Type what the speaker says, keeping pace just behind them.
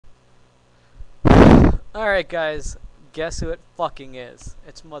Alright guys, guess who it fucking is?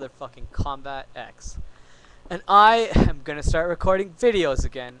 It's motherfucking CombatEX. And I am gonna start recording videos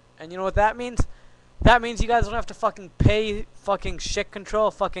again. And you know what that means? That means you guys don't have to fucking pay fucking shit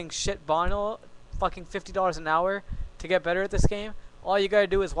control, fucking shit Bono, fucking $50 an hour to get better at this game. All you gotta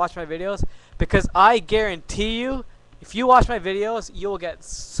do is watch my videos. Because I guarantee you, if you watch my videos, you will get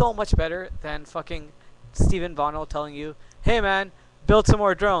so much better than fucking Steven Bono telling you, hey man, build some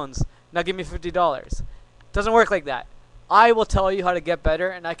more drones. Now give me $50. Doesn't work like that. I will tell you how to get better,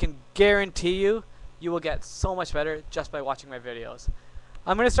 and I can guarantee you, you will get so much better just by watching my videos.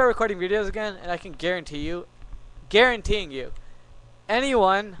 I'm going to start recording videos again, and I can guaranteeing you,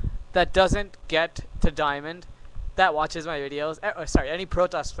 anyone that doesn't get to Diamond that watches my videos, any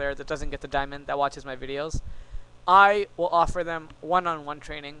Protoss player that doesn't get to Diamond that watches my videos, I will offer them one-on-one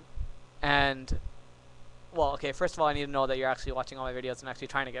training. And well, okay, first of all, I need to know that you're actually watching all my videos and actually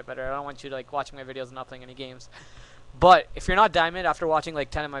trying to get better. I don't want you to like watching my videos and not playing any games. But if you're not Diamond after watching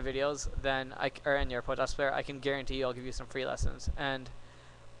like 10 of my videos, then and you're a Protoss player, I can guarantee you I'll give you some free lessons. And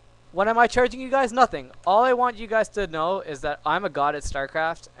what am I charging you guys? Nothing. All I want you guys to know is that I'm a god at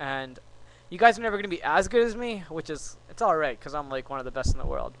StarCraft, and you guys are never going to be as good as me, which is, it's alright, because I'm like one of the best in the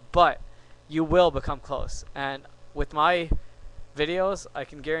world. But you will become close. And with my videos, I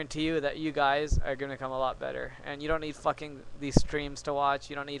can guarantee you that you guys are gonna become a lot better, and you don't need fucking these streams to watch.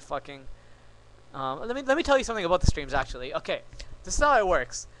 You don't need fucking. Let me tell you something about the streams actually. Okay, this is how it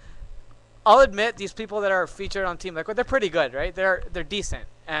works. I'll admit these people that are featured on Team Liquid, they're pretty good, right? They're decent,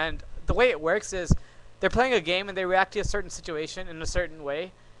 and the way it works is they're playing a game and they react to a certain situation in a certain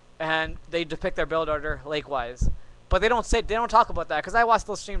way, and they depict their build order likewise. But they don't talk about that, because I watch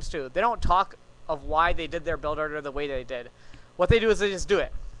those streams too. They don't talk of why they did their build order the way they did. What they do is they just do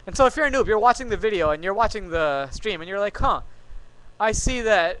it. And so if you're a noob, you're watching the video and you're watching the stream and you're like, huh, I see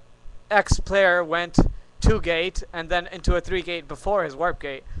that X player went 2 gate and then into a 3 gate before his warp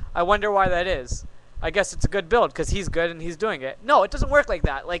gate. I wonder why that is. I guess it's a good build because he's good and he's doing it. No, it doesn't work like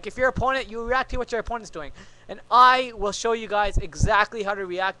that. Like if your opponent, you react to what your opponent's doing. And I will show you guys exactly how to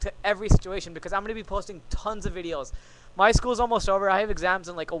react to every situation, because I'm going to be posting tons of videos. My school's almost over. I have exams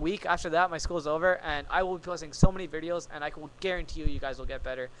in like a week. After that, my school's over, and I will be posting so many videos, and I will guarantee you guys will get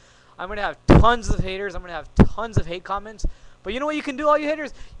better. I'm going to have tons of haters. I'm going to have tons of hate comments. But you know what you can do, all you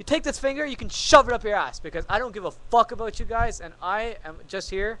haters? You take this finger, you can shove it up your ass, because I don't give a fuck about you guys, and I am just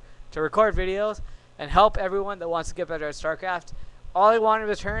here to record videos and help everyone that wants to get better at StarCraft. All I want in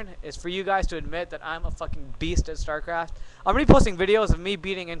return is for you guys to admit that I'm a fucking beast at StarCraft. I'm going to be posting videos of me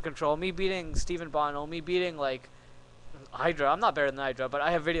beating In Control, me beating Steven Bono, me beating like Hydra. I'm not better than Hydra, but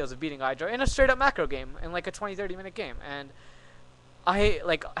I have videos of beating Hydra in a straight up macro game, in like a 20-30 minute game. And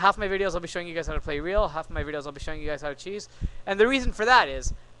like half my videos I'll be showing you guys how to play real, half my videos I'll be showing you guys how to cheese. And the reason for that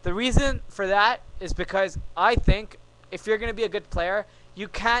is because I think if you're gonna be a good player, you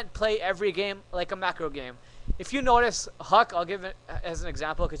can't play every game like a macro game. If you notice, Huck, I'll give it as an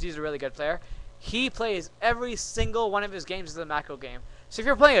example because he's a really good player. He plays every single one of his games as a macro game. So if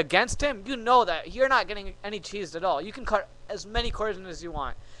you're playing against him, you know that you're not getting any cheesed at all. You can cut as many corners as you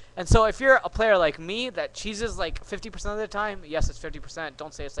want. And so if you're a player like me that cheeses like 50% of the time, yes, it's 50%.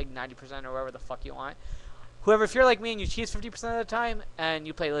 Don't say it's like 90% or whatever the fuck you want. If you're like me and you cheese 50% of the time and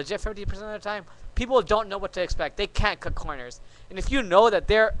you play legit 50% of the time, people don't know what to expect. They can't cut corners. And if you know that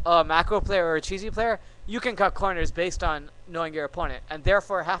they're a macro player or a cheesy player, you can cut corners based on knowing your opponent. And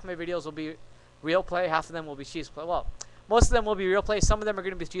therefore, half my videos will be real play, half of them will be cheese play. Well, most of them will be real play. Some of them are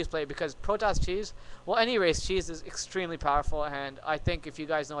going to be cheese play, because Protoss cheese, well, any race cheese is extremely powerful. And I think if you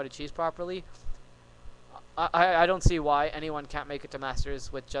guys know how to cheese properly, I don't see why anyone can't make it to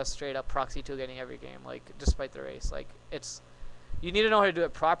Masters with just straight up proxy 2 getting every game, like, despite the race. Like, you need to know how to do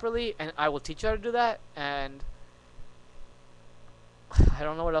it properly, and I will teach you how to do that. And I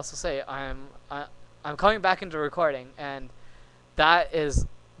don't know what else to say. I'm coming back into recording, and that is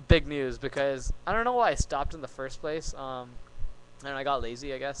big news, because I don't know why I stopped in the first place. And I got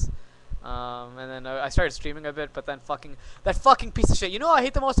lazy, I guess. And then I started streaming a bit, but then that fucking piece of shit. You know what I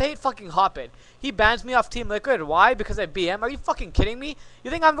hate the most? I hate fucking Hoppin. He bans me off Team Liquid. Why? Because I BM? Are you fucking kidding me?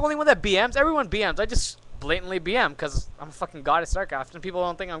 You think I'm the only one that BMs? Everyone BMs. I just blatantly BM because I'm a fucking god at StarCraft, and people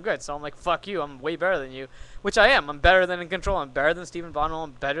don't think I'm good. So I'm like, fuck you. I'm way better than you, which I am. I'm better than In Control. I'm better than Steven Bono.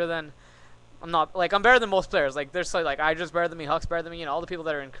 I'm better than I'm better than most players. Like, there's like Idra's better than me, Huck's better than me. You know, all the people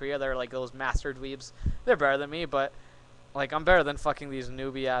that are in Korea, they're like those master dweebs. They're better than me, but like, I'm better than fucking these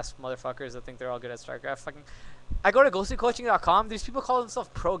newbie ass motherfuckers that think they're all good at StarCraft. Fucking, I go to ghostlycoaching.com. These people call themselves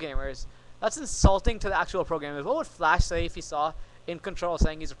pro gamers. That's insulting to the actual pro gamers. What would Flash say if he saw In Control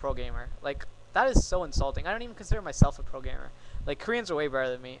saying he's a pro gamer? Like, that is so insulting. I don't even consider myself a pro gamer. Like, Koreans are way better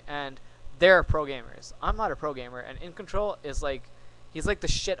than me, and they're pro gamers. I'm not a pro gamer, and In Control is like, he's like the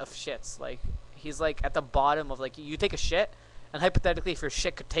shit of shits. Like, he's like at the bottom of, like, you take a shit, and hypothetically, if your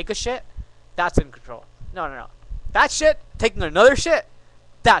shit could take a shit, that's In Control. No, no, no. That shit taking another shit,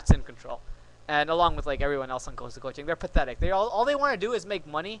 that's In Control. And along with like everyone else on Coast to Coaching, they're pathetic. They all they want to do is make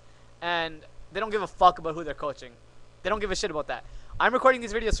money, and they don't give a fuck about who they're coaching. They don't give a shit about that. I'm recording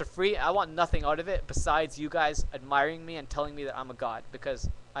these videos for free. I want nothing out of it besides you guys admiring me and telling me that I'm a god, because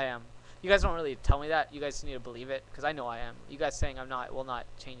I am. You guys don't really tell me that. You guys need to believe it, because I know I am. You guys saying I'm not will not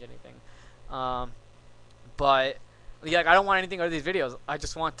change anything. But yeah, like, I don't want anything out of these videos. I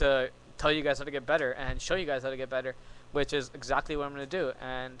just want to tell you guys how to get better and show you guys how to get better, which is exactly what I'm going to do.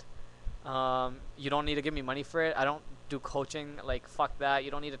 And you don't need to give me money for it. I don't do coaching. Like, fuck that.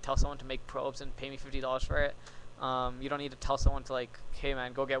 You don't need to tell someone to make probes and pay me $50 for it. You don't need to tell someone to, like, hey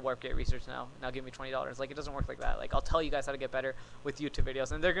man, go get Warpgate research now give me $20. Like, it doesn't work like that. Like, I'll tell you guys how to get better with YouTube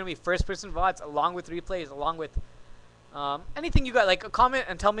videos, and they're gonna be first person VODs along with replays, along with anything you got. Like, comment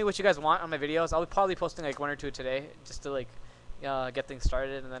and tell me what you guys want on my videos. I'll be probably posting like 1 or 2 today, just to like get things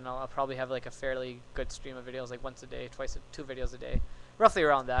started, and then I'll probably have like a fairly good stream of videos, like once a day, 2 videos a day, roughly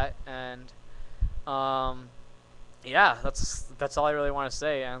around that. And yeah, that's all I really want to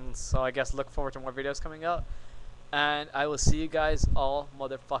say. And so I guess look forward to more videos coming out, and I will see you guys all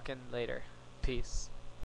motherfucking later. Peace.